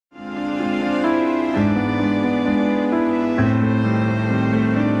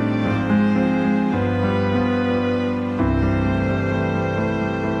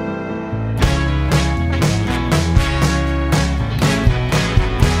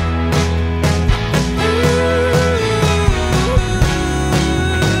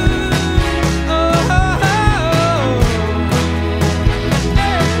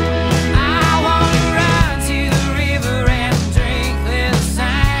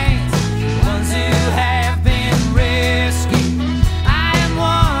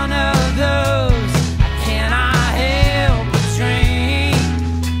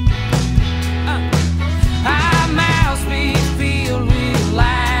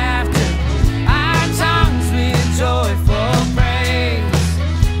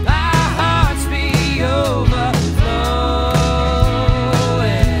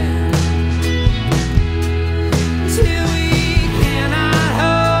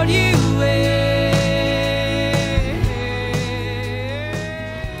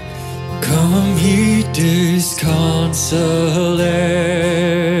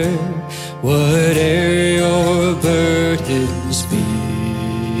Counselor, whate'er your burdens be,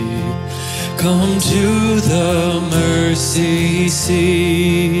 come to the mercy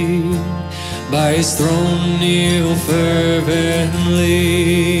seat, by his throne kneel fervently.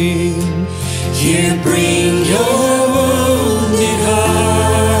 Here bring your wounded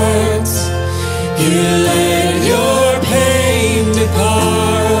hearts, here let your pain depart.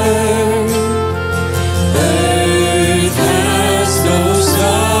 Earth has no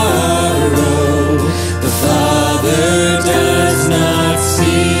sorrow the Father does not see.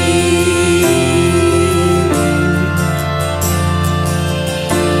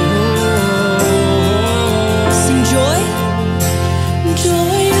 Sing joy.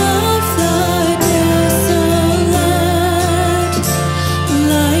 Joy of the desolate,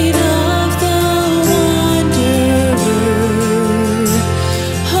 light of the wanderer,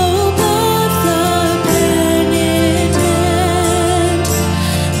 hope of the penitent,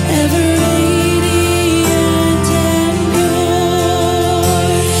 ever radiant and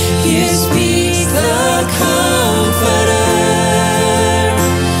pure. Here speaks the Comforter,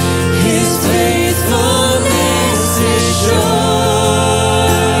 his faithfulness is sure.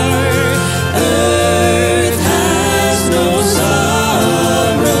 Earth has no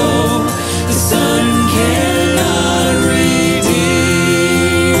sorrow the sun cannot redeem.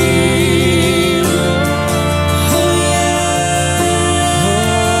 Oh yeah.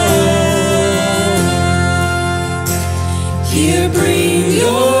 Here bring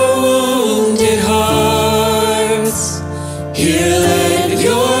your wounded hearts, here let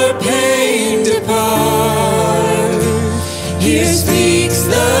your pain depart. Here speaks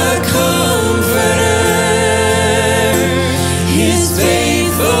the Comforter, his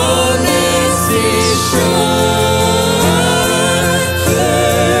faithfulness is sure.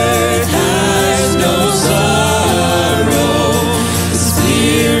 Earth has no sorrow the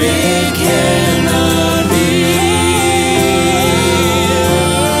Spirit cannot heal.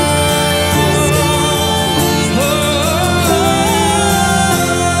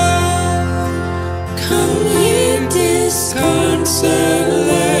 Come ye disconsolate,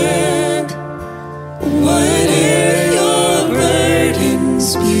 whate'er your burdens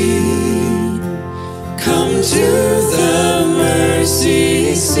be, come to the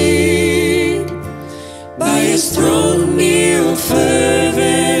mercy seat, by his throne kneel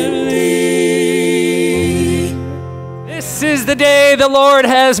fervently. This is the day the Lord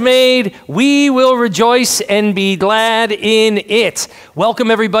has made. We will rejoice and be glad in it.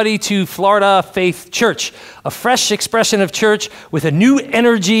 Welcome, everybody, to Florida Faith Church, a fresh expression of church with a new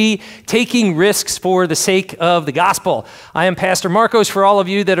energy, taking risks for the sake of the gospel. I am Pastor Marcos for all of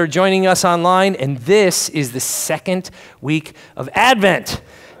you that are joining us online, and this is the second week of Advent.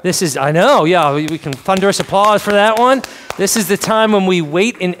 This is, I know, yeah, we can thunderous applause for that one. This is the time when we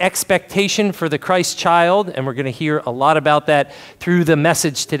wait in expectation for the Christ child, and we're going to hear a lot about that through the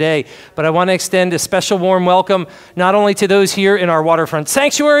message today. But I want to extend a special warm welcome not only to those here in our waterfront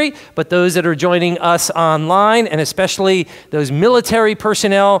sanctuary, but those that are joining us online, and especially those military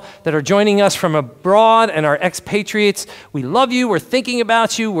personnel that are joining us from abroad and our expatriates. We love you, we're thinking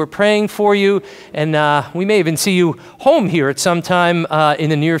about you, we're praying for you, and we may even see you home here at some time in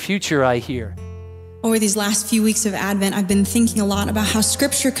the near future, I hear. Over these last few weeks of Advent, I've been thinking a lot about how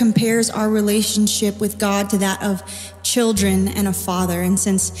Scripture compares our relationship with God to that of children and a father. And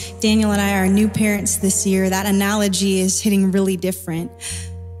since Daniel and I are new parents this year, that analogy is hitting really different.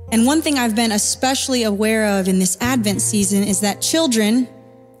 And one thing I've been especially aware of in this Advent season is that children,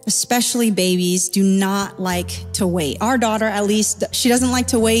 especially babies, do not like to wait. Our daughter, at least, she doesn't like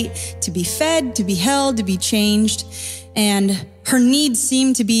to wait to be fed, to be held, to be changed. And her needs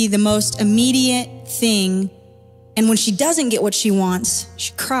seem to be the most immediate thing. And when she doesn't get what she wants,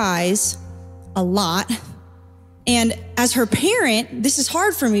 she cries a lot. And as her parent, this is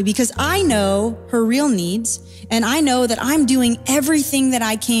hard for me because I know her real needs, and I know that I'm doing everything that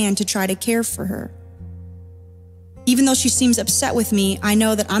I can to try to care for her. Even though she seems upset with me, I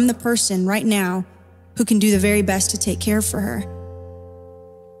know that I'm the person right now who can do the very best to take care for her.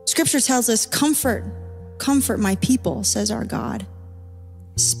 Scripture tells us, comfort my people, says our God.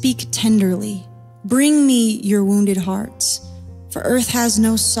 Speak tenderly. Bring me your wounded hearts, for earth has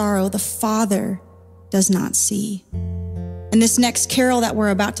no sorrow the Father does not see. And this next carol that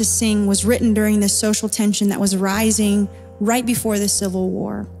we're about to sing was written during the social tension that was rising right before the Civil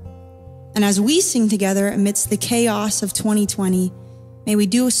War. And as we sing together amidst the chaos of 2020, may we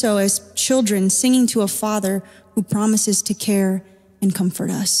do so as children singing to a Father who promises to care and comfort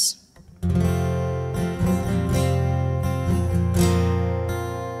us.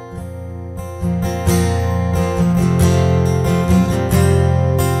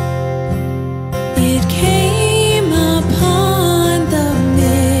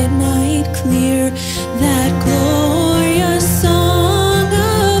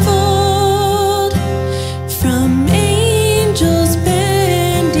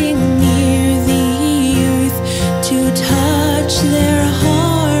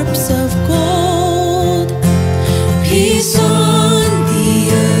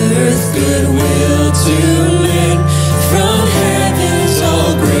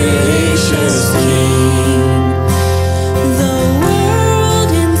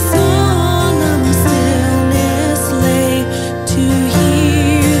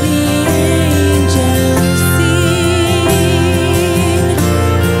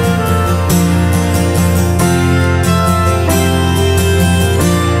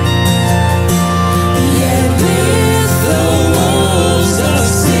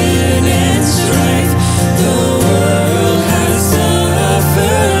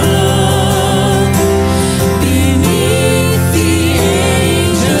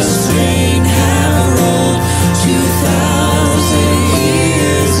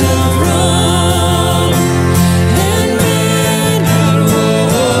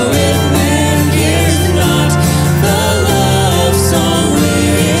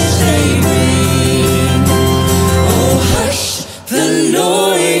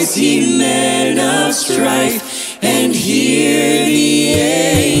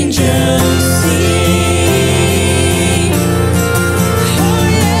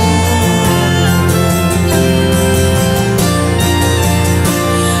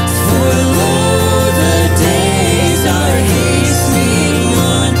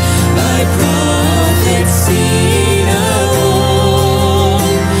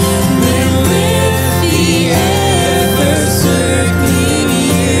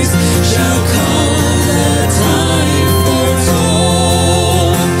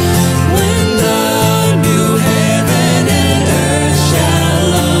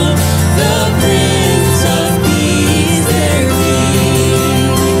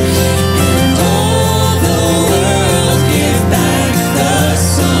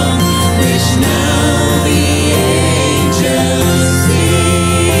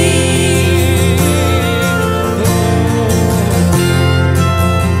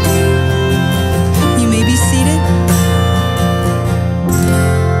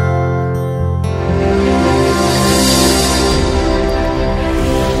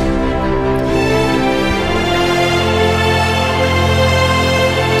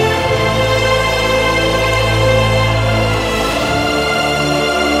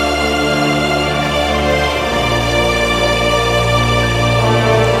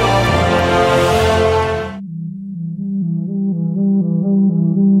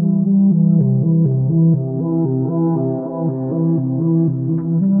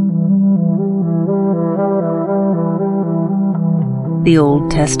 The Old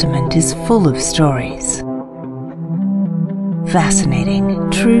Testament is full of stories.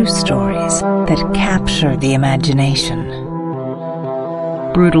 Fascinating, true stories that capture the imagination.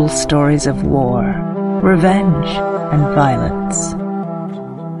 Brutal stories of war, revenge, and violence.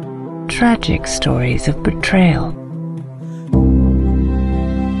 Tragic stories of betrayal.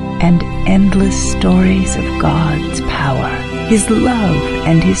 And endless stories of God's power, His love,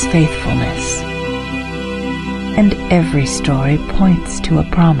 and His faithfulness. And every story points to a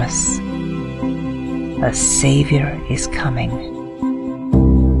promise. A Savior is coming.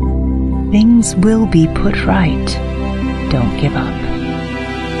 Things will be put right. Don't give up.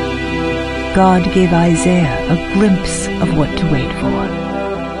 God gave Isaiah a glimpse of what to wait for.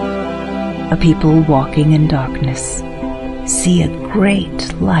 A people walking in darkness see a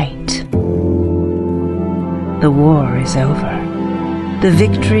great light. The war is over. The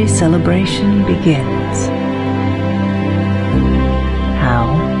victory celebration begins. How?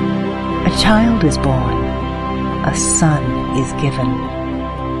 A child is born, a son is given.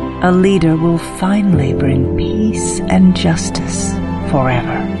 A leader will finally bring peace and justice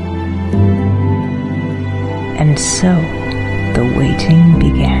forever. And so the waiting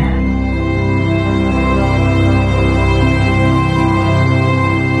began.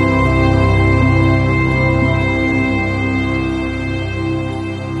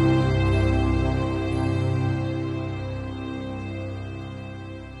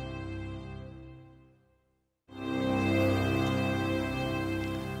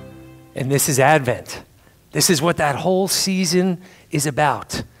 And this is Advent. This is what that whole season is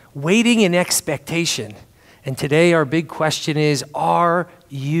about. Waiting in expectation. And today our big question is, are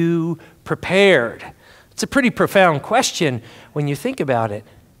you prepared? It's a pretty profound question when you think about it.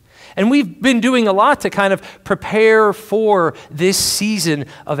 And we've been doing a lot to kind of prepare for this season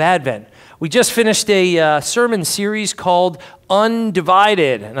of Advent. We just finished a sermon series called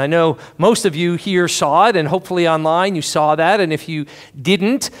Undivided. And I know most of you here saw it, and hopefully online you saw that. And if you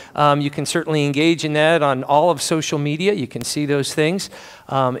didn't, you can certainly engage in that on all of social media. You can see those things.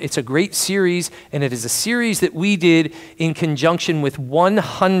 It's a great series, and it is a series that we did in conjunction with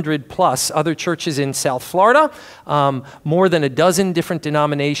 100 plus other churches in South Florida, more than a dozen different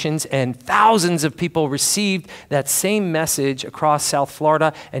denominations, and thousands of people received that same message across South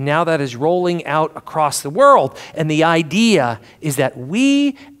Florida, and now that is rolling out across the world. And the idea is that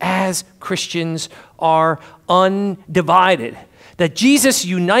we as Christians are undivided. That Jesus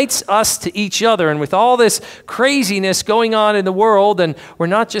unites us to each other. And with all this craziness going on in the world, and we're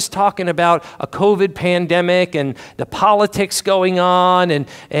not just talking about a COVID pandemic and the politics going on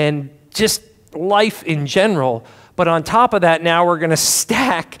and just life in general, but on top of that now we're going to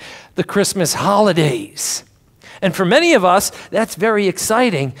stack the Christmas holidays. And for many of us, that's very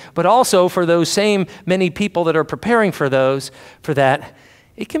exciting, but also for those same many people that are preparing for that,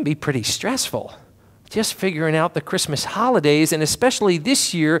 it can be pretty stressful. Just figuring out the Christmas holidays, and especially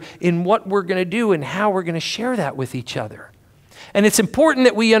this year in what we're going to do and how we're going to share that with each other. And it's important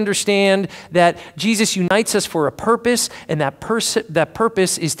that we understand that Jesus unites us for a purpose, and that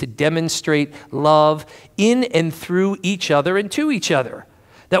purpose is to demonstrate love in and through each other and to each other.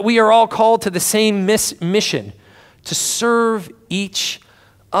 That we are all called to the same mission, to serve each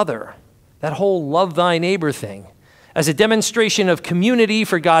other. That whole love thy neighbor thing, as a demonstration of community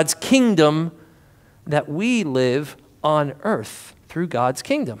for God's kingdom, that we live on earth through God's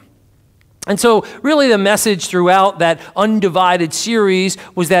kingdom. And so really the message throughout that Undivided series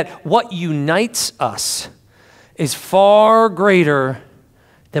was that what unites us is far greater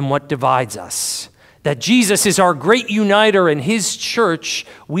than what divides us. That Jesus is our great uniter, and His church,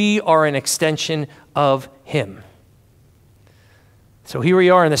 we are an extension of Him. So here we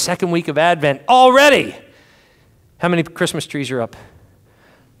are in the second week of Advent already. How many Christmas trees are up?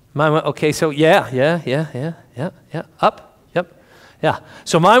 Mine went, okay, so yeah, up, yep, yeah.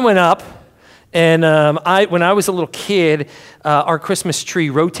 So mine went up, and when I was a little kid, our Christmas tree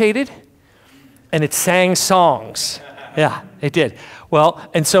rotated, and it sang songs. Yeah, it did. Well,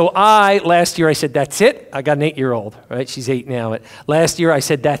 and so last year I said, that's it. I got an 8-year-old, right? She's 8 now. Last year I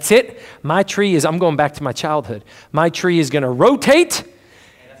said, that's it. My tree I'm going back to my childhood. My tree is going to rotate.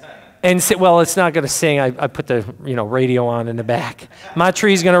 And say, well, it's not going to sing. I put the radio on in the back. My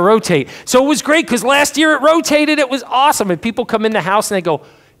tree's going to rotate. So it was great because last year it rotated. It was awesome. And people come in the house and they go,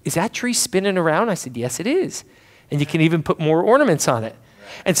 is that tree spinning around? I said, yes, it is. And you can even put more ornaments on it.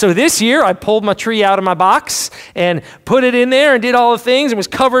 And so this year, I pulled my tree out of my box and put it in there and did all the things and was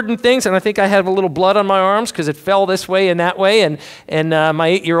covered in things. And I think I had a little blood on my arms because it fell this way and that way. And my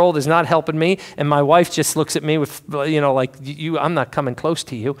 8-year-old is not helping me. And my wife just looks at me with, like, I'm not coming close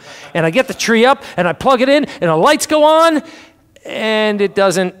to you. And I get the tree up and I plug it in and the lights go on. and it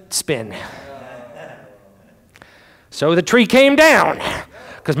doesn't spin. So the tree came down,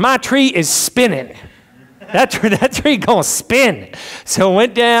 because my tree is spinning. That tree gonna spin. So it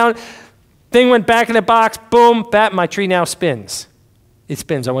went down, thing went back in the box, boom, my tree now spins. It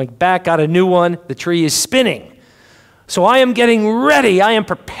spins. I went back, got a new one, the tree is spinning. So I am getting ready, I am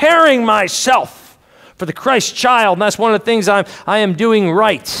preparing myself for the Christ child, and that's one of the things I am doing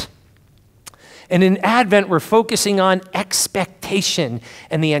right. And in Advent, we're focusing on expectation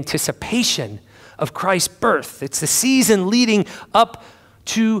and the anticipation of Christ's birth. It's the season leading up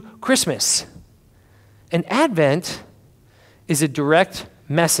to Christmas. And Advent is a direct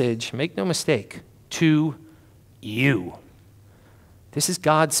message, make no mistake, to you. This is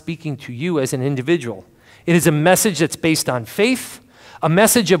God speaking to you as an individual. It is a message that's based on faith, a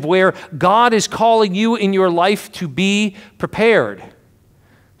message of where God is calling you in your life to be prepared.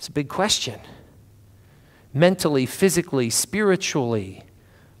 It's a big question. Mentally, physically, spiritually,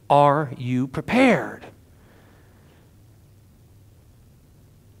 are you prepared?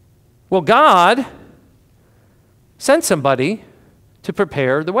 Well, God sent somebody to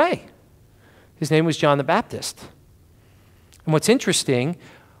prepare the way. His name was John the Baptist. And what's interesting,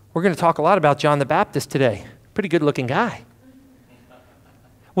 we're going to talk a lot about John the Baptist today. Pretty good looking guy.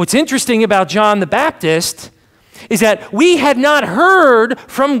 What's interesting about John the Baptist is that we had not heard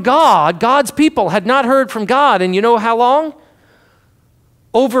from God, God's people had not heard from God, and you know how long?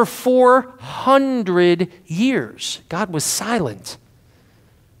 Over 400 years. God was silent.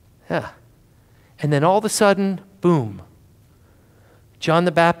 Yeah. And then all of a sudden, boom, John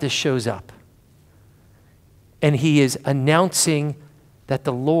the Baptist shows up. And he is announcing that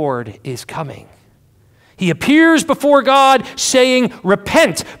the Lord is coming. He appears before God saying,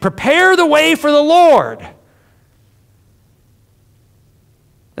 repent, prepare the way for the Lord.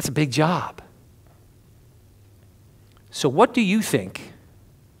 That's a big job. So what do you think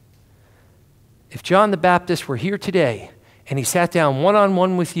if John the Baptist were here today and he sat down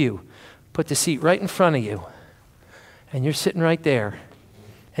one-on-one with you, put the seat right in front of you, and you're sitting right there,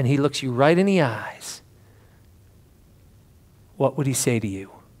 and he looks you right in the eyes, what would he say to you?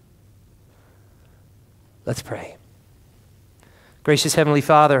 Let's pray. Gracious Heavenly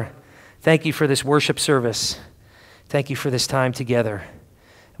Father, thank you for this worship service. Thank you for this time together.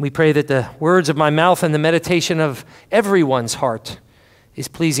 And we pray that the words of my mouth and the meditation of everyone's heart is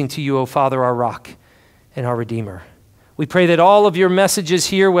pleasing to you, O Father, our rock and our Redeemer. We pray that all of your messages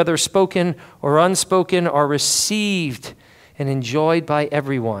here, whether spoken or unspoken, are received and enjoyed by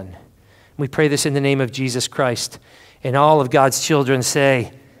everyone. We pray this in the name of Jesus Christ. And all of God's children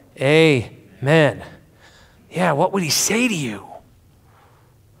say, amen. Yeah, what would he say to you?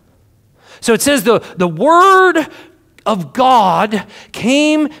 So it says the word of God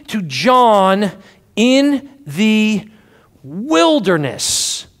came to John in the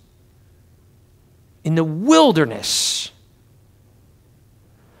wilderness. In the wilderness.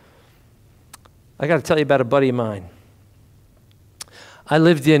 I got to tell you about a buddy of mine. I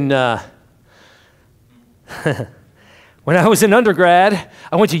lived in, when I was an undergrad,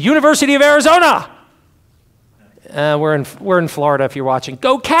 I went to University of Arizona. We're in Florida if you're watching.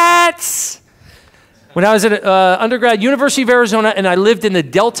 Go Cats! When I was at undergrad, University of Arizona, and I lived in the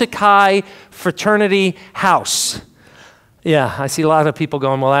Delta Chi fraternity house. Yeah, I see a lot of people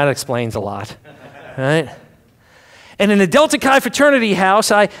going, well, that explains a lot, right? And in the Delta Chi fraternity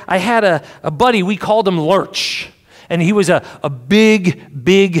house, I had a buddy, we called him Lurch. And he was a big,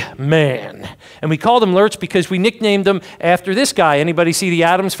 big man. And we called him Lurch because we nicknamed him after this guy. Anybody see the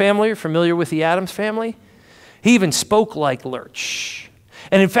Addams Family? Or familiar with the Addams Family? He even spoke like Lurch.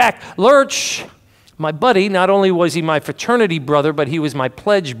 And in fact, Lurch, my buddy, not only was he my fraternity brother, but he was my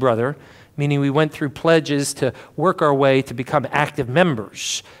pledge brother, meaning we went through pledges to work our way to become active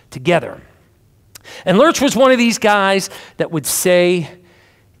members together. And Lurch was one of these guys that would say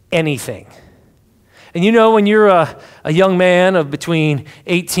anything. And you know, when you're a young man of between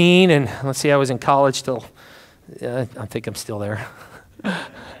 18 and, let's see, I was in college till, I think I'm still there.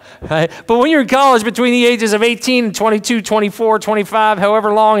 Right? But when you're in college between the ages of 18 and 22, 24, 25,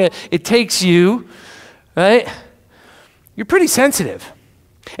 however long it takes you, right? You're pretty sensitive.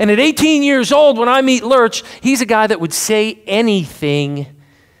 And at 18 years old, when I meet Lurch, he's a guy that would say anything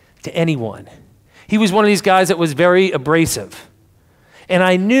to anyone. He was one of these guys that was very abrasive. And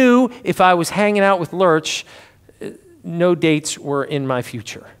I knew if I was hanging out with Lurch, no dates were in my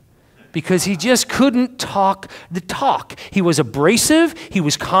future. Because he just couldn't talk the talk. He was abrasive. He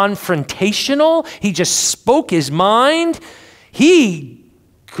was confrontational. He just spoke his mind. He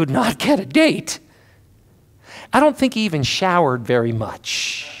could not get a date. I don't think he even showered very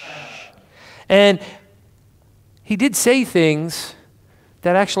much. And he did say things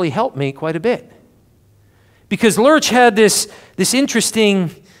that actually helped me quite a bit. Because Lurch had this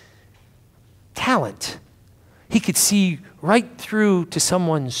interesting talent. He could see right through to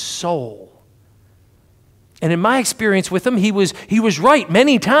someone's soul. And in my experience with him, he was right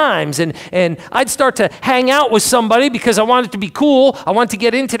many times. And I'd start to hang out with somebody because I wanted to be cool. I wanted to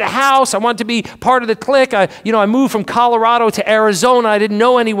get into the house. I wanted to be part of the clique. I moved from Colorado to Arizona. I didn't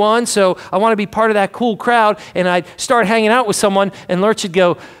know anyone, so I wanted to be part of that cool crowd. And I'd start hanging out with someone, and Lurch would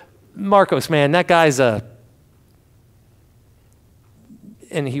go, Marcos, man, that guy's a...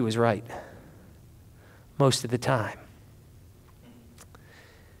 And he was right most of the time.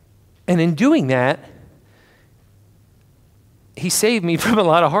 And in doing that, he saved me from a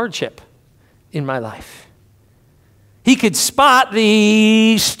lot of hardship in my life. He could spot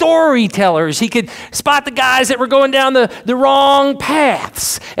the storytellers. He could spot the guys that were going down the wrong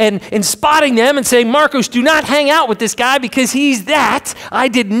paths. And in spotting them and saying, Marcos, do not hang out with this guy because he's that. I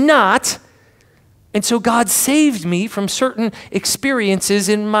did not. And so God saved me from certain experiences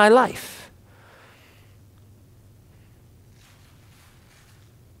in my life.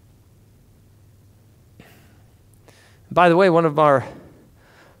 By the way, one of our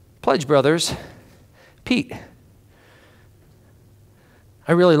pledge brothers, Pete,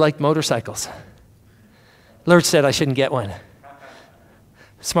 I really liked motorcycles. Lurch said I shouldn't get one.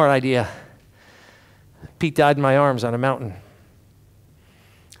 Smart idea. Pete died in my arms on a mountain.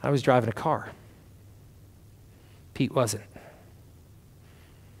 I was driving a car. Pete wasn't.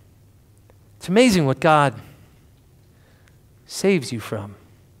 It's amazing what God saves you from.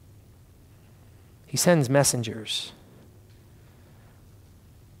 He sends messengers.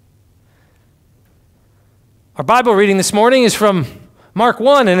 Our Bible reading this morning is from Mark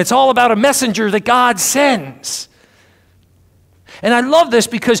 1, and it's all about a messenger that God sends. And I love this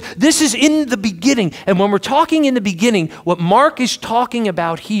because this is in the beginning. And when we're talking in the beginning, what Mark is talking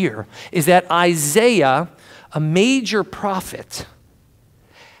about here is that Isaiah, a major prophet,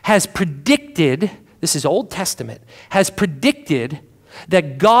 has predicted, this is Old Testament, has predicted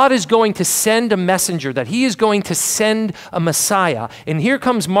that God is going to send a messenger, that he is going to send a Messiah. And here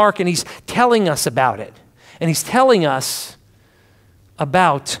comes Mark, and he's telling us about it. And he's telling us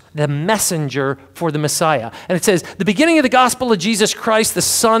about the messenger for the Messiah. And it says, the beginning of the gospel of Jesus Christ, the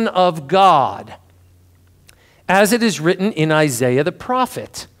Son of God, as it is written in Isaiah the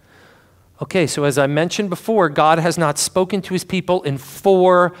prophet. Okay, so as I mentioned before, God has not spoken to his people in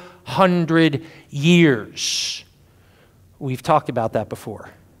 400 years. We've talked about that before.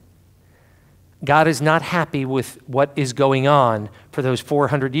 God is not happy with what is going on for those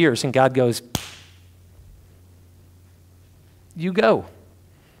 400 years. And God goes, you go.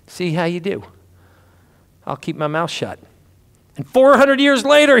 See how you do. I'll keep my mouth shut. And 400 years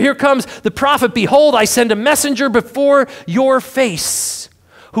later, here comes the prophet. Behold, I send a messenger before your face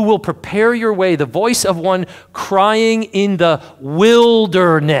who will prepare your way, the voice of one crying in the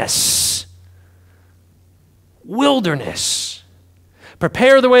wilderness. Wilderness.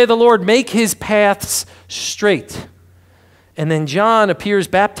 Prepare the way of the Lord, make his paths straight. And then John appears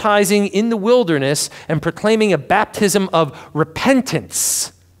baptizing in the wilderness and proclaiming a baptism of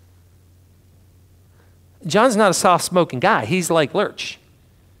repentance. John's not a soft-spoken guy. He's like Lurch.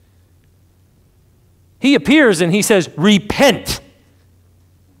 He appears and he says, repent.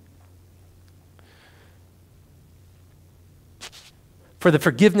 For the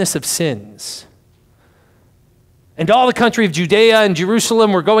forgiveness of sins. And all the country of Judea and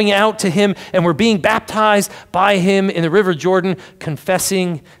Jerusalem were going out to him and were being baptized by him in the river Jordan,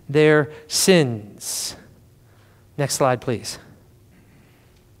 confessing their sins. Next slide, please.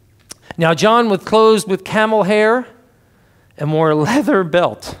 Now John was clothed with camel hair and wore a leather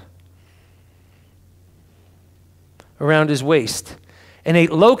belt around his waist and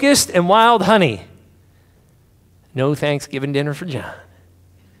ate locust and wild honey. No Thanksgiving dinner for John.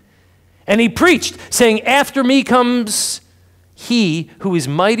 And he preached, saying, after me comes he who is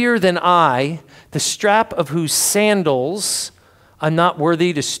mightier than I, the strap of whose sandals I'm not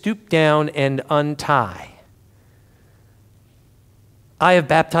worthy to stoop down and untie. I have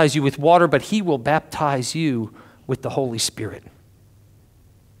baptized you with water, but he will baptize you with the Holy Spirit.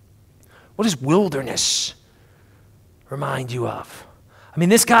 What does wilderness remind you of? I mean,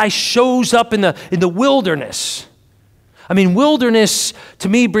 this guy shows up in the wilderness. I mean, wilderness to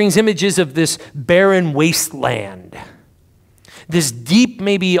me brings images of this barren wasteland, this deep,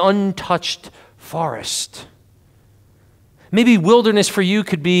 maybe untouched forest. Maybe wilderness for you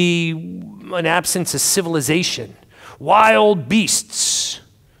could be an absence of civilization, wild beasts.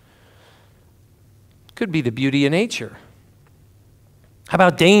 Could be the beauty of nature. How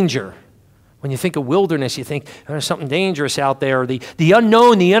about danger, When you think of wilderness, you think there's something dangerous out there, the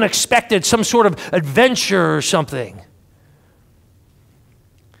unknown, the unexpected, some sort of adventure or something.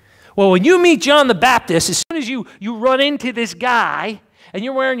 Well, when you meet John the Baptist, as soon as you run into this guy, and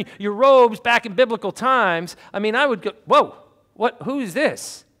you're wearing your robes back in biblical times, I mean, I would go, whoa, who is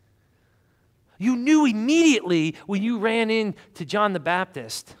this? You knew immediately when you ran into John the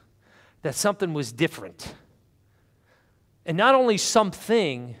Baptist that something was different. And not only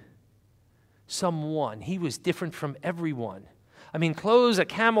something, someone. He was different from everyone. I mean, clothes, a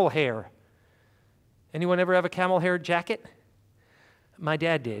camel hair. Anyone ever have a camel hair jacket? My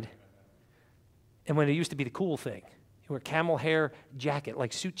dad did. And when it used to be the cool thing. He wore a camel hair jacket,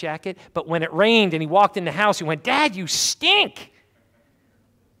 like suit jacket. But when it rained and he walked in the house, he went, "Dad, you stink."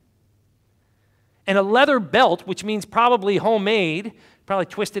 And a leather belt, which means probably homemade, probably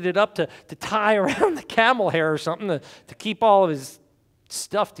twisted it up to tie around the camel hair or something to keep all of his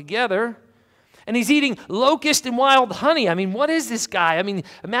stuff together. And he's eating locust and wild honey. I mean, what is this guy? I mean,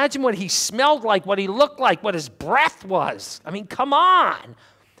 imagine what he smelled like, what he looked like, what his breath was. I mean, come on.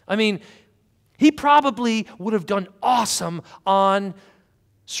 I mean, he probably would have done awesome on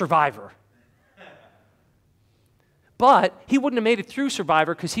Survivor. But he wouldn't have made it through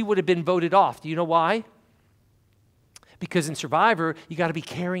Survivor because he would have been voted off. Do you know why? Because in Survivor, you got to be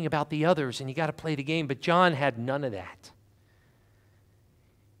caring about the others and you got to play the game. But John had none of that.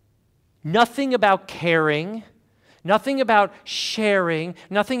 Nothing about caring, nothing about sharing,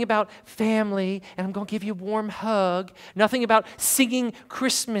 nothing about family, and I'm going to give you a warm hug, nothing about singing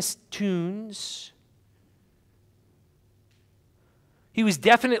Christmas tunes. He was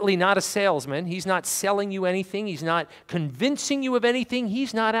definitely not a salesman. He's not selling you anything. He's not convincing you of anything.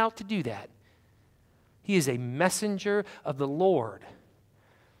 He's not out to do that. He is a messenger of the Lord.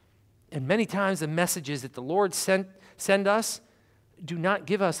 And many times the messages that the Lord send us do not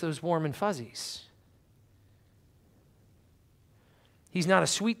give us those warm and fuzzies. He's not a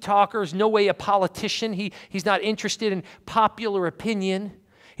sweet talker. He's no way a politician. He's not interested in popular opinion.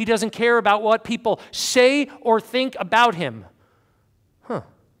 He doesn't care about what people say or think about him.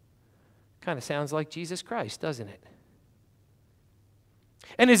 Kind of sounds like Jesus Christ, doesn't it?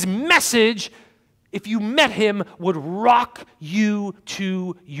 And his message, if you met him, would rock you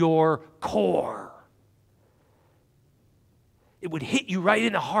to your core. It would hit you right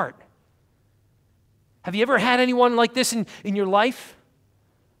in the heart. Have you ever had anyone like this in your life?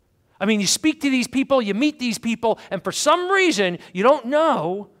 I mean, you speak to these people, you meet these people, and for some reason, you don't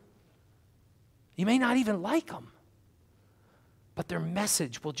know, you may not even like them. But their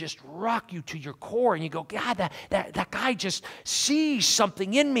message will just rock you to your core. And you go, God, that guy just sees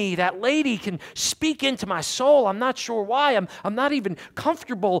something in me. That lady can speak into my soul. I'm not sure why. I'm not even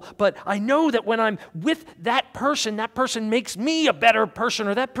comfortable. But I know that when I'm with that person makes me a better person.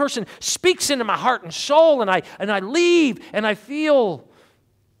 Or that person speaks into my heart and soul. And I leave and I feel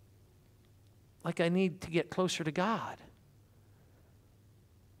like I need to get closer to God.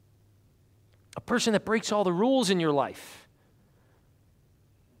 A person that breaks all the rules in your life.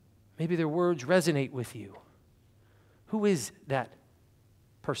 Maybe their words resonate with you. Who is that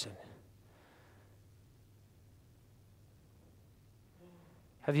person?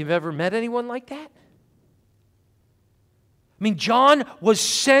 Have you ever met anyone like that? I mean, John was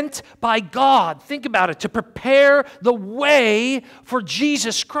sent by God, think about it, to prepare the way for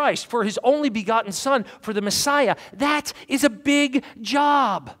Jesus Christ, for his only begotten Son, for the Messiah. That is a big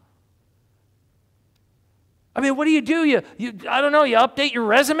job. I mean, what do? I don't know, you update your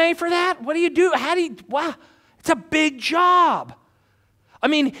resume for that? What do you do? Wow, it's a big job. I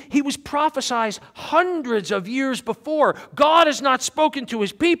mean, he was prophesied hundreds of years before. God has not spoken to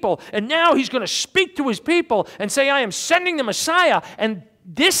his people, and now he's going to speak to his people and say, I am sending the Messiah, and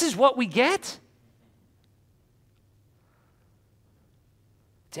this is what we get?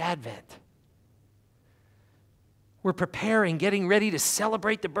 It's Advent. We're preparing, getting ready to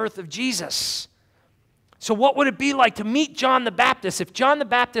celebrate the birth of Jesus. So what would it be like to meet John the Baptist? If John the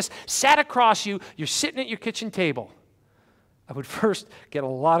Baptist sat across you, you're sitting at your kitchen table. I would first get a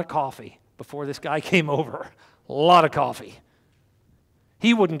lot of coffee before this guy came over. A lot of coffee.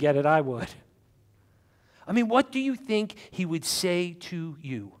 He wouldn't get it, I would. I mean, what do you think he would say to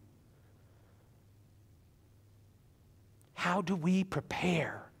you? How do we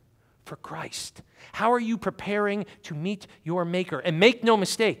prepare for Christ? How are you preparing to meet your Maker? And make no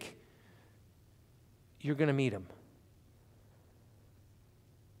mistake, you're going to meet him.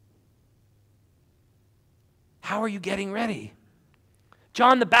 How are you getting ready?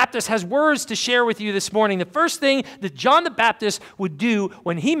 John the Baptist has words to share with you this morning. The first thing that John the Baptist would do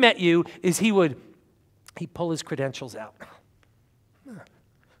when he met you is he'd pull his credentials out. I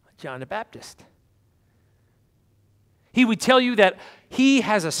John the Baptist. He would tell you that he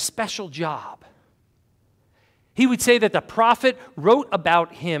has a special job. He would say that the prophet wrote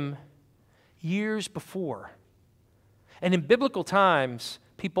about him years before. And in biblical times,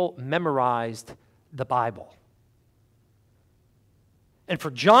 people memorized the Bible. And for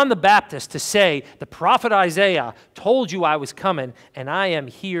John the Baptist to say, the prophet Isaiah told you I was coming, and I am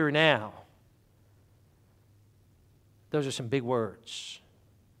here now. Those are some big words.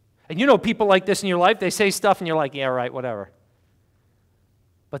 And you know people like this in your life, they say stuff and you're like, yeah, right, whatever.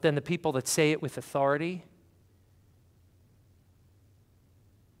 But then the people that say it with authority,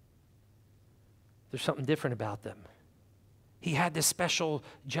 there's something different about them. He had this special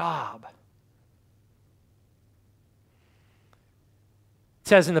job. It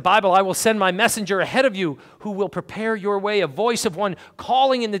says in the Bible, I will send my messenger ahead of you who will prepare your way, a voice of one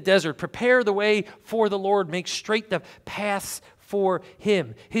calling in the desert, prepare the way for the Lord, make straight the paths for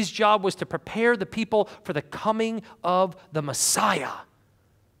him. His job was to prepare the people for the coming of the Messiah.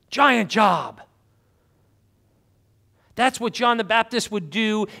 Giant job. That's what John the Baptist would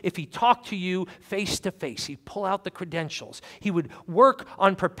do if he talked to you face to face. He'd pull out the credentials. He would work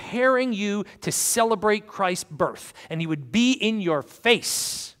on preparing you to celebrate Christ's birth, and he would be in your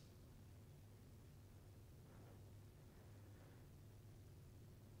face.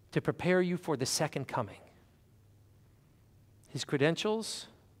 To prepare you for the second coming. His credentials,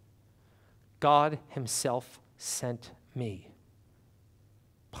 God himself sent me.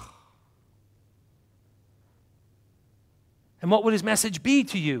 And what would his message be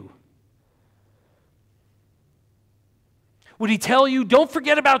to you? Would he tell you, don't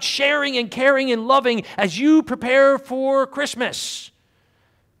forget about sharing and caring and loving as you prepare for Christmas?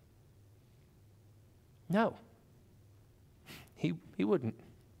 No. He wouldn't.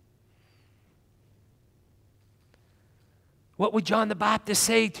 What would John the Baptist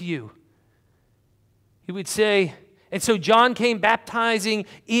say to you? He would say, and so John came baptizing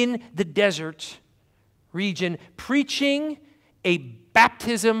in the desert region, preaching a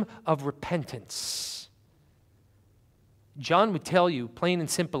baptism of repentance. John would tell you, plain and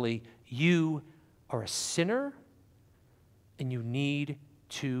simply, you are a sinner and you need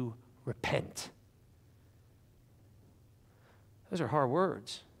to repent. Those are hard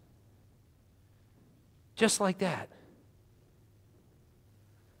words. Just like that.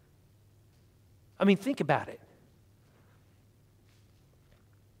 I mean, think about it.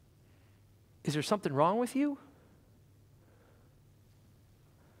 Is there something wrong with you?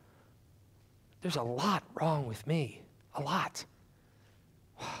 There's a lot wrong with me. A lot.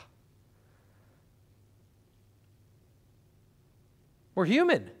 We're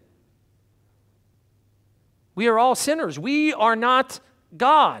human. We are all sinners. We are not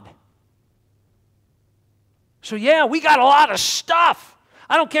God. So yeah, we got a lot of stuff.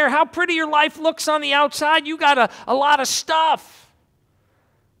 I don't care how pretty your life looks on the outside, you got a lot of stuff.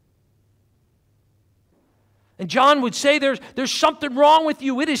 And John would say there's something wrong with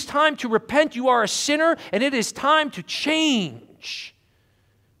you. It is time to repent. You are a sinner, and it is time to change.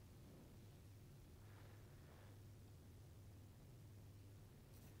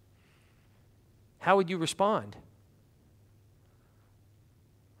 How would you respond?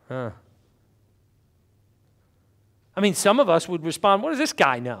 I mean, some of us would respond, what does this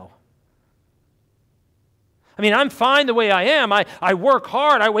guy know? I mean, I'm fine the way I am. I work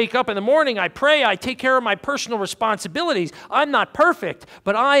hard. I wake up in the morning. I pray. I take care of my personal responsibilities. I'm not perfect,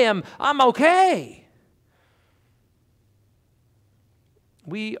 but I'm okay.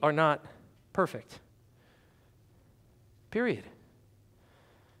 We are not perfect. Period.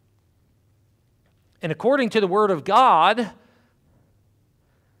 And according to the Word of God,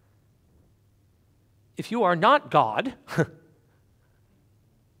 if you are not God,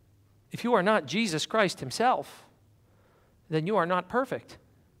 if you are not Jesus Christ himself, then you are not perfect,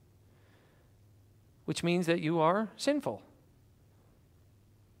 which means that you are sinful.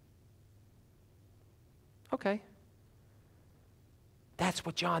 Okay. That's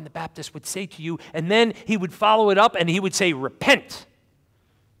what John the Baptist would say to you, and then he would follow it up and he would say, repent.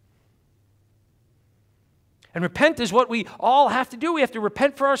 And repent is what we all have to do. We have to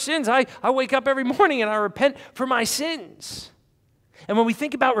repent for our sins. I wake up every morning and I repent for my sins. And when we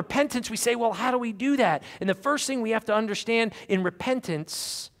think about repentance, we say, well, how do we do that? And the first thing we have to understand in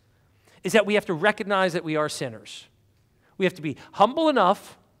repentance is that we have to recognize that we are sinners. We have to be humble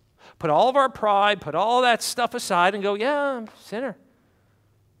enough, put all of our pride, put all that stuff aside and go, yeah, I'm a sinner.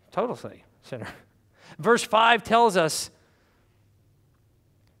 Totally sinner. Verse 5 tells us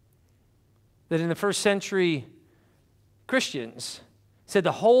that in the first century, Christians said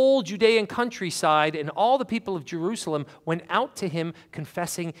the whole Judean countryside and all the people of Jerusalem went out to him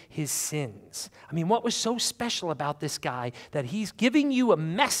confessing his sins. I mean, what was so special about this guy that he's giving you a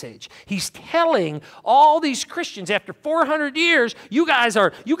message? He's telling all these Christians after 400 years, you got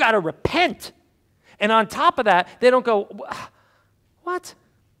to repent. And on top of that, they don't go, what?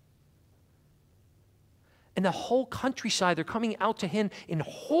 And the whole countryside, they're coming out to him in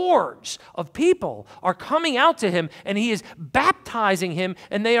hordes of people are coming out to him, and he is baptizing him,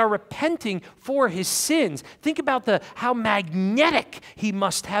 and they are repenting for his sins. Think about how magnetic he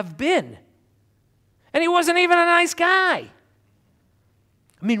must have been. And he wasn't even a nice guy.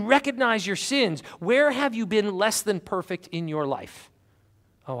 I mean, recognize your sins. Where have you been less than perfect in your life?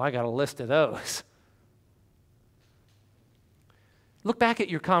 Oh, I got a list of those. Look back at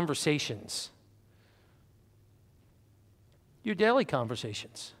your conversations. Your daily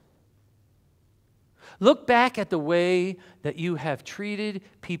conversations. Look back at the way that you have treated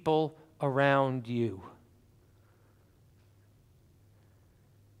people around you.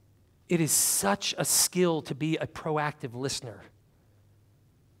 It is such a skill to be a proactive listener.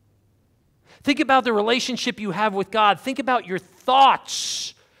 Think about the relationship you have with God. Think about your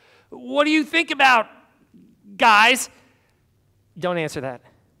thoughts. What do you think about, guys? Don't answer that.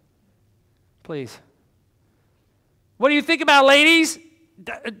 Please. What do you think about, ladies?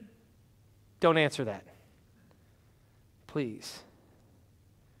 Don't answer that. Please.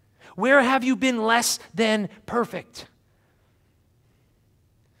 Where have you been less than perfect?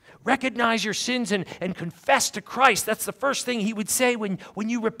 Recognize your sins and confess to Christ. That's the first thing he would say when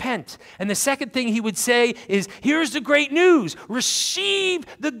you repent. And the second thing he would say is, here's the great news. Receive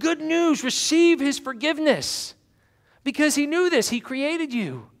the good news. Receive his forgiveness. Because he knew this. He created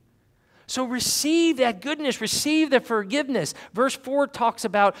you. So receive that goodness, receive the forgiveness. Verse 4 talks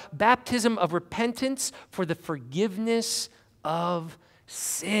about baptism of repentance for the forgiveness of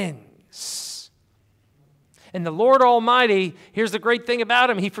sins. And the Lord Almighty, here's the great thing about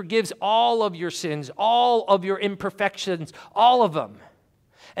him, he forgives all of your sins, all of your imperfections, all of them.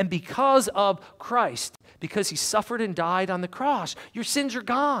 And because of Christ, because he suffered and died on the cross, your sins are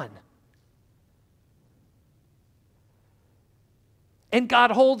gone. And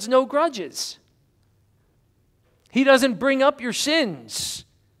God holds no grudges. He doesn't bring up your sins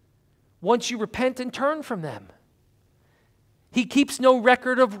once you repent and turn from them. He keeps no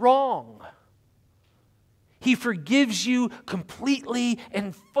record of wrong. He forgives you completely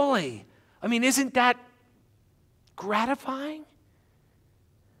and fully. I mean, isn't that gratifying?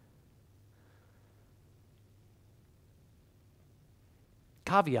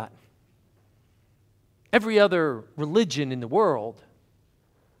 Caveat. Every other religion in the world,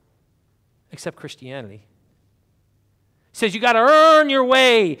 except Christianity, says you got to earn your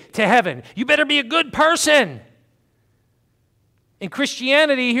way to heaven. You better be a good person. In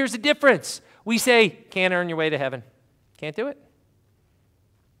Christianity, here's the difference. We say, can't earn your way to heaven. Can't do it.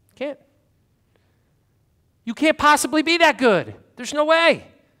 Can't. You can't possibly be that good. There's no way.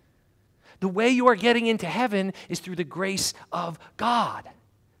 The way you are getting into heaven is through the grace of God,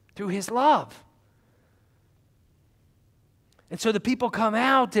 through his love. And so the people come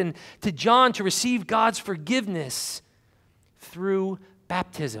out and to John to receive God's forgiveness through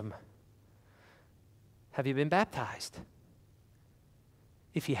baptism. Have you been baptized?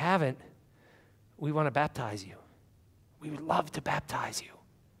 If you haven't, we want to baptize you. We would love to baptize you.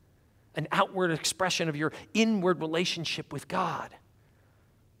 An outward expression of your inward relationship with God.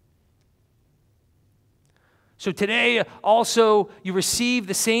 So today also you receive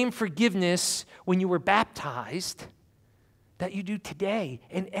the same forgiveness when you were baptized that you do today.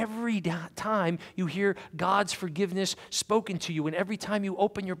 And every time you hear God's forgiveness spoken to you, and every time you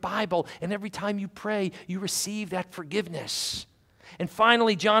open your Bible, and every time you pray, you receive that forgiveness. And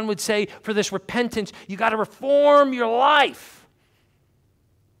finally, John would say, for this repentance, you got to reform your life.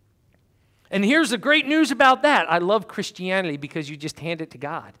 And here's the great news about that. I love Christianity because you just hand it to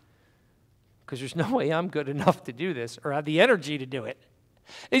God. Because there's no way I'm good enough to do this or have the energy to do it.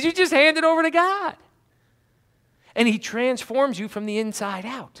 Is you just hand it over to God. And he transforms you from the inside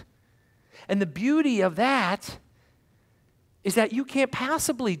out. And the beauty of that is that you can't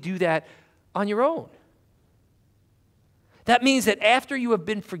possibly do that on your own. That means that after you have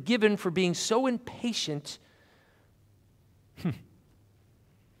been forgiven for being so impatient,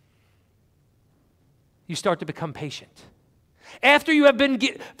 you start to become patient. After you have been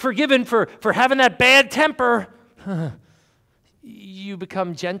forgiven for having that bad temper, you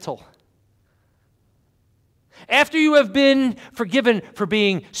become gentle. After you have been forgiven for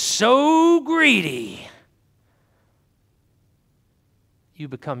being so greedy, you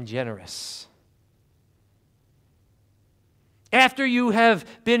become generous. After you have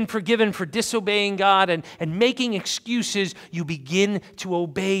been forgiven for disobeying God and making excuses, you begin to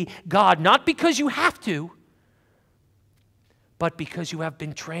obey God, not because you have to, but because you have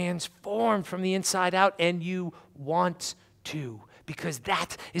been transformed from the inside out and you want to, because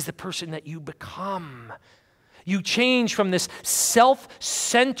that is the person that you become. You change from this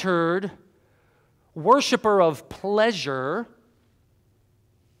self-centered worshiper of pleasure,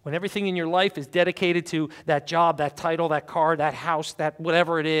 when everything in your life is dedicated to that job, that title, that car, that house, that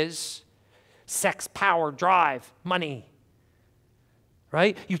whatever it is, sex, power, drive, money,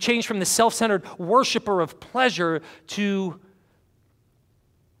 right? You change from the self-centered worshiper of pleasure to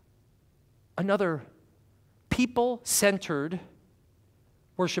another people-centered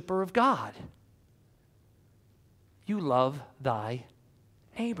worshiper of God. You love thy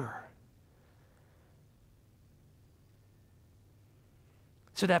neighbor.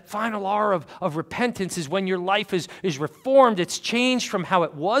 So that final hour of repentance is when your life is reformed. It's changed from how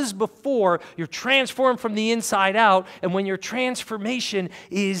it was before. You're transformed from the inside out. And when your transformation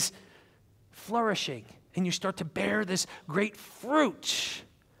is flourishing and you start to bear this great fruit.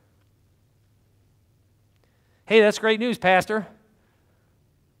 Hey, that's great news, Pastor.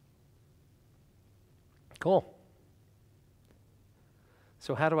 Cool.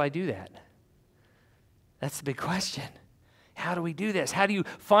 So how do I do that? That's the big question. How do we do this? How do you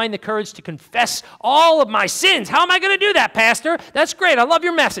find the courage to confess all of my sins? How am I going to do that, Pastor? That's great. I love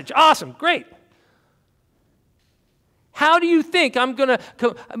your message. Awesome. Great. How do you think I'm going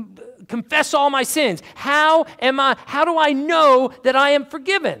to confess all my sins? How do I know that I am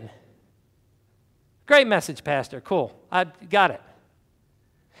forgiven? Great message, Pastor. Cool. I got it.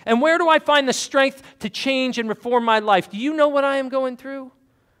 And where do I find the strength to change and reform my life? Do you know what I am going through?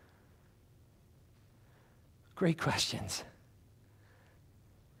 Great questions.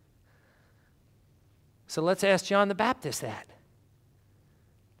 So let's ask John the Baptist that.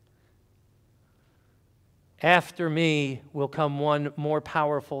 After me will come one more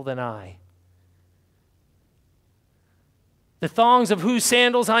powerful than I, the thongs of whose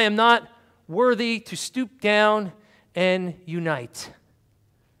sandals I am not worthy to stoop down and unite.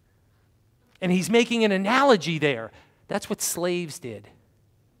 And he's making an analogy there. That's what slaves did.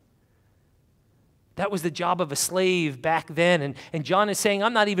 That was the job of a slave back then. And John is saying,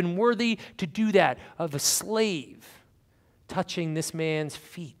 I'm not even worthy to do that, of a slave touching this man's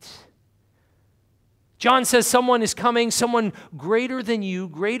feet. John says someone is coming, someone greater than you,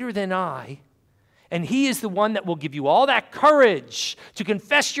 greater than I, and he is the one that will give you all that courage to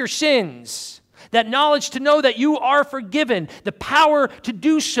confess your sins, that knowledge to know that you are forgiven, the power to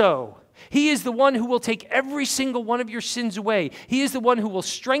do so. He is the one who will take every single one of your sins away. He is the one who will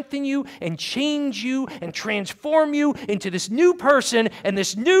strengthen you and change you and transform you into this new person and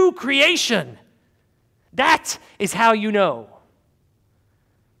this new creation. That is how you know.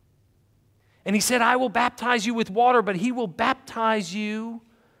 And he said, I will baptize you with water, but he will baptize you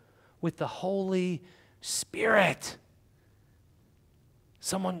with the Holy Spirit.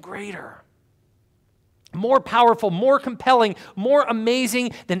 Someone greater. More powerful, more compelling, more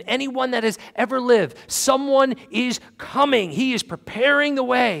amazing than anyone that has ever lived. Someone is coming. He is preparing the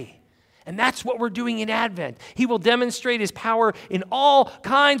way. And that's what we're doing in Advent. He will demonstrate his power in all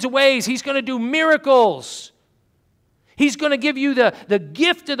kinds of ways. He's going to do miracles. He's going to give you the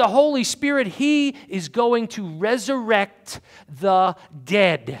gift of the Holy Spirit. He is going to resurrect the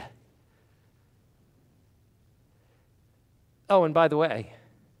dead. Oh, and by the way,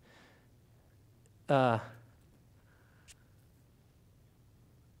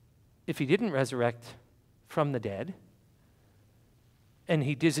 if he didn't resurrect from the dead, and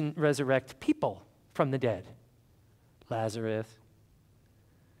he doesn't resurrect people from the dead, Lazarus,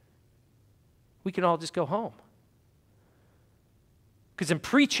 we can all just go home. Because in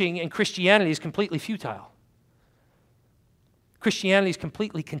preaching and Christianity is completely futile. Christianity is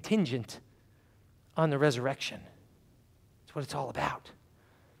completely contingent on the resurrection. That's what it's all about.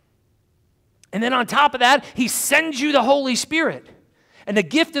 And then on top of that, he sends you the Holy Spirit. And the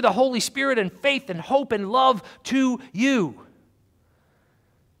gift of the Holy Spirit and faith and hope and love to you.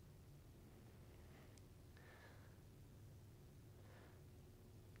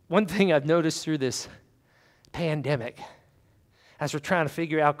 One thing I've noticed through this pandemic, as we're trying to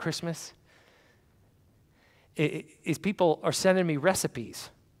figure out Christmas, is people are sending me recipes.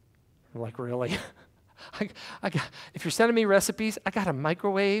 I'm like, really? If you're sending me recipes, I got a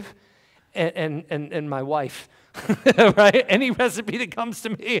microwave and my wife, right? Any recipe that comes to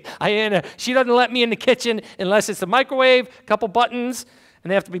me, she doesn't let me in the kitchen unless it's a microwave, a couple buttons, and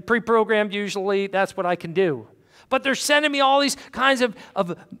they have to be pre-programmed usually. That's what I can do. But they're sending me all these kinds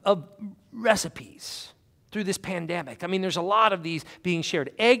of recipes. through this pandemic. I mean, there's a lot of these being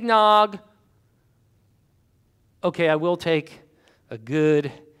shared. Eggnog. Okay, I will take a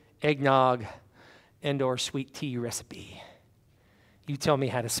good eggnog and or sweet tea recipe. You tell me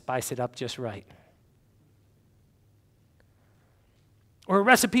how to spice it up just right. Or a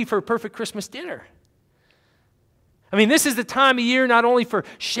recipe for a perfect Christmas dinner. I mean, this is the time of year not only for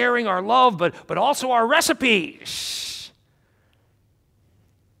sharing our love, but also our recipes.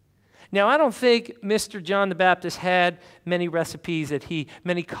 Now, I don't think Mr. John the Baptist had many recipes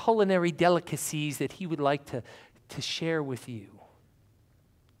many culinary delicacies that he would like to share with you.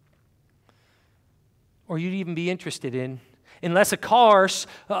 Or you'd even be interested in. Unless, of course,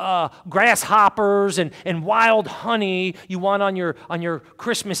 grasshoppers and wild honey you want on your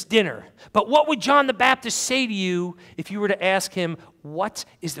Christmas dinner. But what would John the Baptist say to you if you were to ask him, what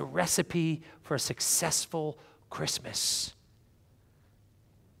is the recipe for a successful Christmas?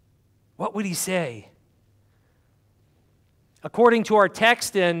 What would he say? According to our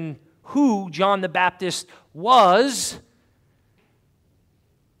text and who John the Baptist was,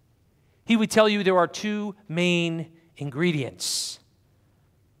 he would tell you there are two main ingredients.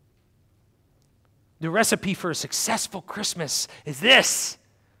 The recipe for a successful Christmas is this: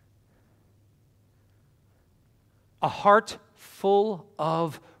 a heart full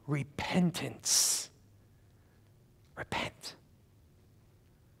of repentance. Repent.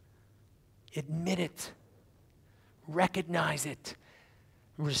 Admit it. Recognize it.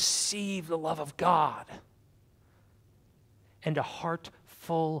 Receive the love of God. And a heart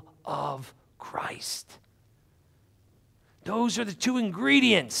full of Christ. Those are the two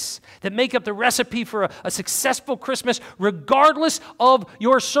ingredients that make up the recipe for a successful Christmas, regardless of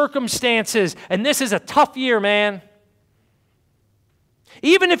your circumstances. And this is a tough year, man.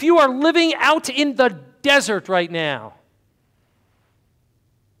 Even if you are living out in the desert right now.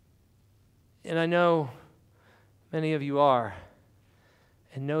 And I know many of you are,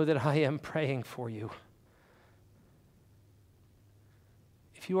 and know that I am praying for you.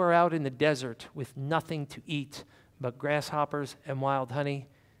 If you are out in the desert with nothing to eat but grasshoppers and wild honey,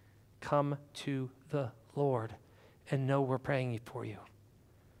 come to the Lord and know we're praying for you.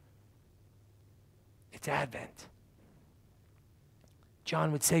 It's Advent.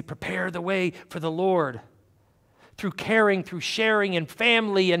 John would say, prepare the way for the Lord through caring, through sharing, and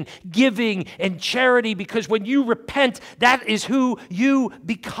family, and giving, and charity, because when you repent, that is who you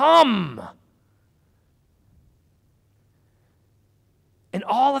become. And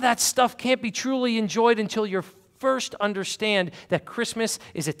all of that stuff can't be truly enjoyed until you first understand that Christmas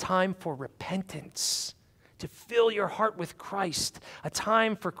is a time for repentance, to fill your heart with Christ, a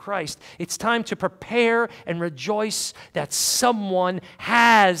time for Christ. It's time to prepare and rejoice that someone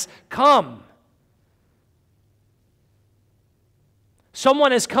has come.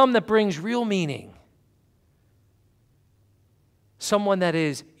 Someone has come that brings real meaning. Someone that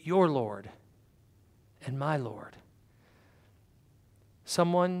is your Lord and my Lord.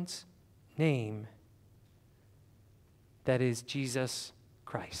 Someone's name that is Jesus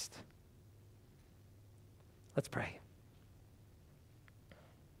Christ. Let's pray.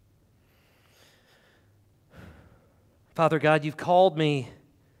 Father God, you've called me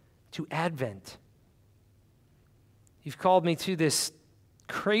to Advent. You've called me to this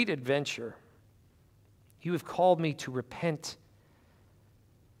great adventure. You have called me to repent,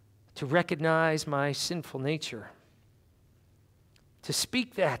 to recognize my sinful nature, to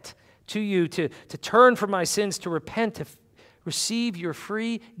speak that to you, to turn from my sins, to repent, to receive your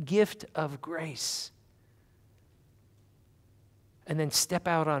free gift of grace, and then step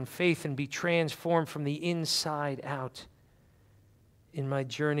out on faith and be transformed from the inside out in my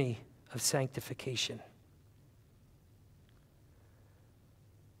journey of sanctification.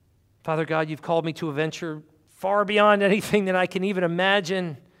 Father God, you've called me to a venture far beyond anything that I can even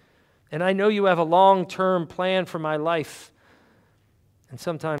imagine, and I know you have a long-term plan for my life. And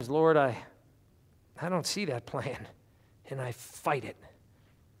sometimes, Lord, I don't see that plan, and I fight it.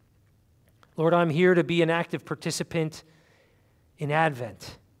 Lord, I'm here to be an active participant in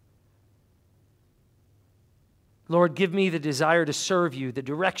Advent. Lord, give me the desire to serve you, the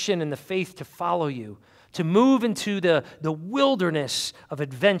direction and the faith to follow you, to move into the wilderness of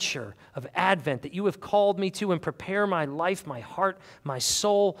adventure, of Advent that you have called me to, and prepare my life, my heart, my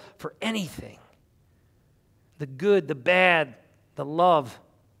soul for anything. The good, the bad, the love,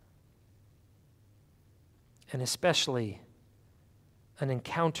 and especially an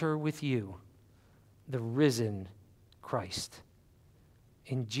encounter with you, the risen Christ.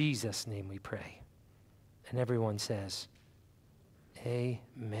 In Jesus' name we pray. And everyone says,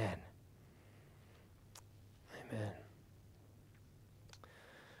 amen. Amen.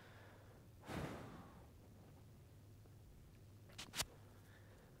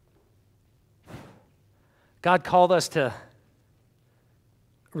 God called us to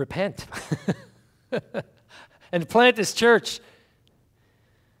repent and plant this church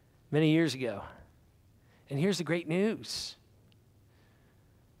many years ago. And here's the great news.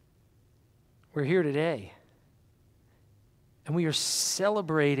 We're here today, and we are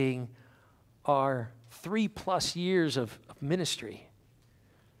celebrating our 3+ years of ministry.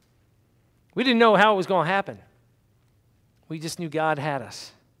 We didn't know how it was going to happen. We just knew God had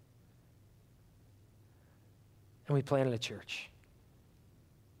us. And we planted a church.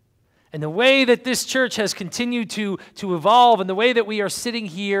 And the way that this church has continued to evolve, and the way that we are sitting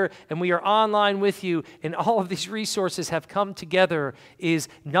here and we are online with you, and all of these resources have come together, is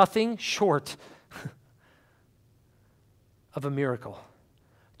nothing short of a miracle.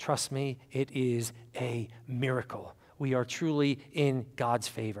 Trust me, it is a miracle. We are truly in God's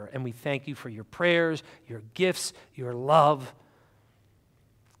favor, and we thank you for your prayers, your gifts, your love.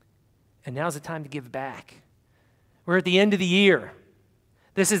 And now's the time to give back. We're at the end of the year.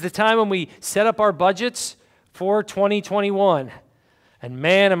 This is the time when we set up our budgets for 2021. And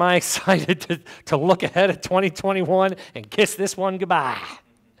man, am I excited to look ahead at 2021 and kiss this one goodbye.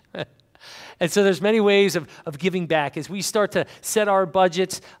 And so there's many ways of giving back. As we start to set our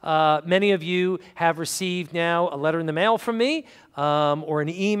budgets, many of you have received now a letter in the mail from me or an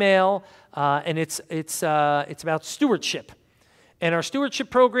email, and it's about stewardship. And our stewardship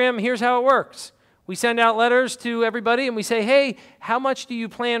program, here's how it works. We send out letters to everybody and we say, hey, how much do you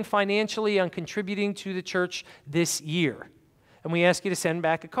plan financially on contributing to the church this year? And we ask you to send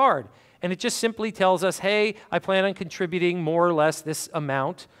back a card. And it just simply tells us, hey, I plan on contributing more or less this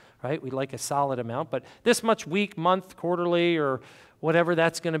amount, right? We'd like a solid amount, but this much week, month, quarterly, or whatever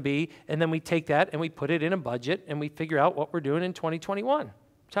that's going to be. And then we take that and we put it in a budget and we figure out what we're doing in 2021.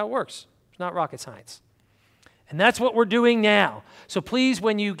 That's how it works. It's not rocket science. And that's what we're doing now. So please,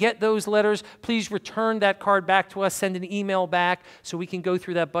 when you get those letters, please return that card back to us, send an email back so we can go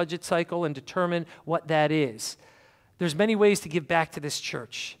through that budget cycle and determine what that is. There's many ways to give back to this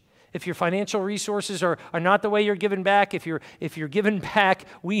church. If your financial resources are not the way you're giving back, if you're giving back,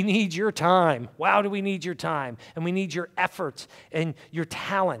 we need your time. Wow, do we need your time? And we need your effort and your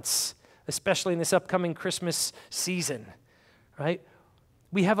talents, especially in this upcoming Christmas season, right?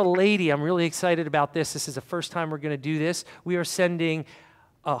 We have a lady, I'm really excited about this. This is the first time we're going to do this. We are sending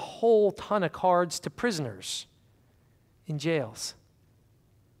a whole ton of cards to prisoners in jails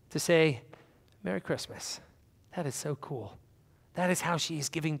to say, Merry Christmas. That is so cool. That is how she is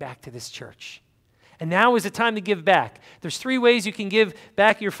giving back to this church. And now is the time to give back. There's 3 ways you can give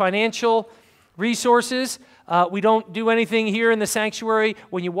back your financial resources. We don't do anything here in the sanctuary.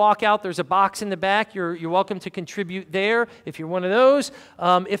 When you walk out, there's a box in the back. You're welcome to contribute there if you're one of those.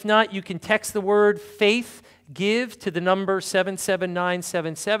 If not, you can text the word faith, give to the number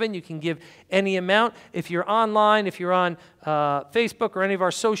 77977. You can give any amount. If you're online, if you're on Facebook or any of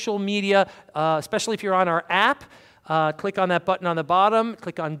our social media, especially if you're on our app, click on that button on the bottom,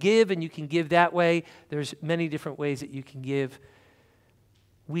 click on give, and you can give that way. There's many different ways that you can give.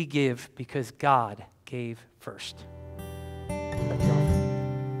 We give because God gave first.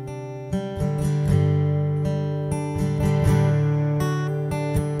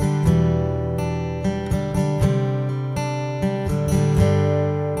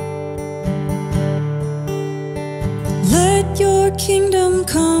 Let your kingdom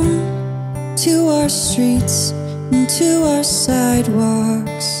come to our streets and to our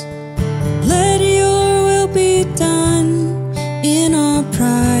sidewalks. Let your will be done in our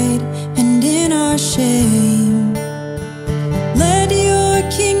pride and in our shame. Let your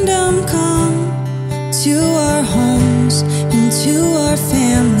kingdom come to our homes and to our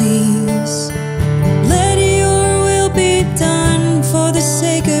families. Let your will be done for the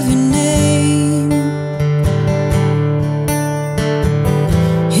sake of your name.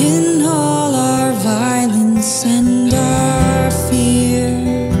 In all our violence and our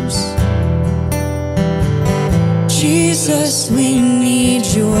fear,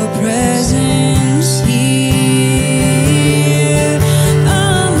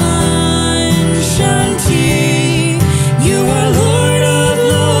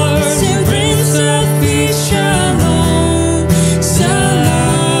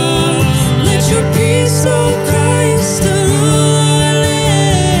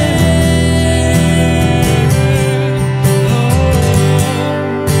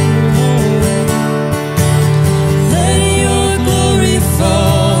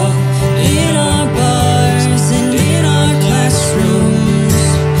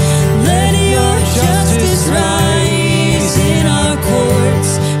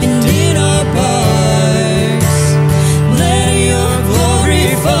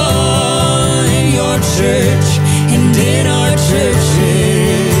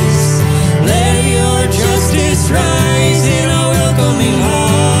 longing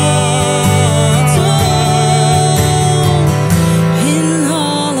hearts. Oh, in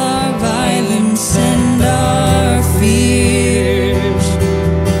all our violence and our fears,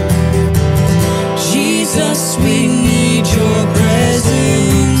 Jesus, we need your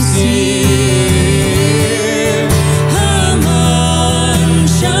presence here. Aman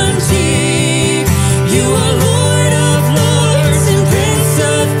Shanti, you are Lord of Lords and Prince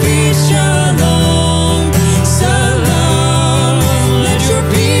of Peace. Shalom, Salam. Let your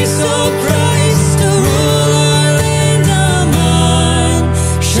peace, O Christ, rule our land. Aman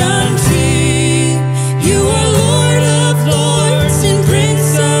Shanti, you are Lord of Lords and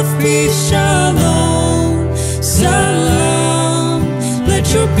Prince of Peace. Shalom, Salam.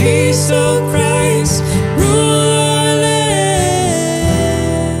 Let your peace, O Christ, rule our land.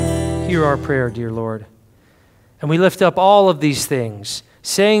 Hear our prayer, dear Lord. And we lift up all of these things,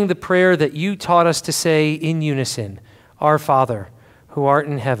 saying the prayer that you taught us to say in unison. Our Father, who art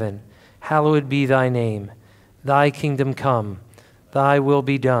in heaven, hallowed be thy name. Thy kingdom come, thy will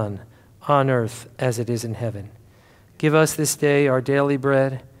be done, on earth as it is in heaven. Give us this day our daily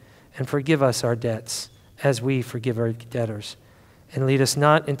bread, and forgive us our debts, as we forgive our debtors. And lead us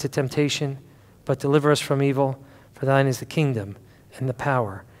not into temptation, but deliver us from evil. For thine is the kingdom, and the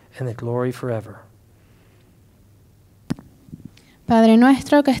power, and the glory forever. Padre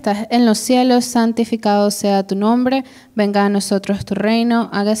nuestro que estás en los cielos, santificado sea tu nombre. Venga a nosotros tu reino.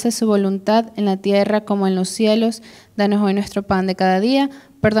 Hágase su voluntad en la tierra como en los cielos. Danos hoy nuestro pan de cada día.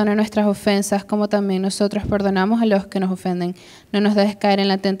 Perdona nuestras ofensas como también nosotros perdonamos a los que nos ofenden. No nos dejes caer en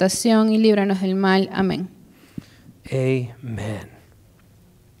la tentación y líbranos del mal. Amén. Amen.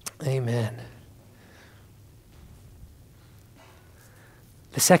 Amen.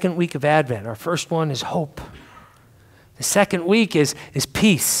 The second week of Advent, our first one is hope. The second week is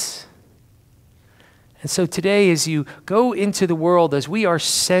peace. And so today, as you go into the world, as we are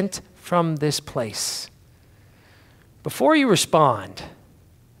sent from this place, before you respond,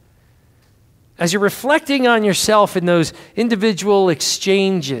 as you're reflecting on yourself in those individual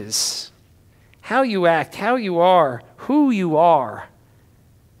exchanges, how you act, how you are, who you are,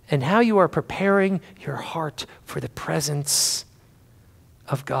 and how you are preparing your heart for the presence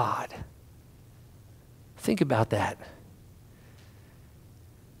of God. Think about that.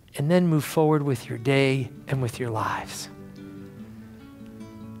 And then move forward with your day and with your lives.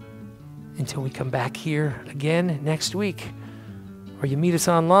 Until we come back here again next week, or you meet us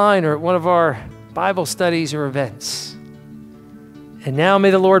online or at one of our Bible studies or events. And now may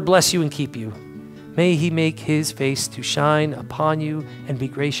the Lord bless you and keep you. May he make his face to shine upon you and be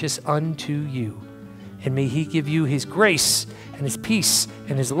gracious unto you. And may he give you his grace and his peace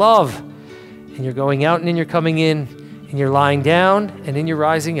and his love in your going out and in your coming in your lying down and in your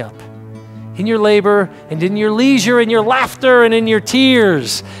rising up, in your labor and in your leisure, in your laughter and in your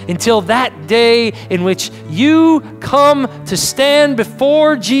tears, until that day in which you come to stand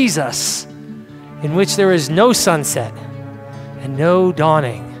before Jesus, in which there is no sunset and no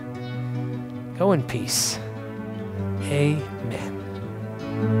dawning. Go in peace. Amen.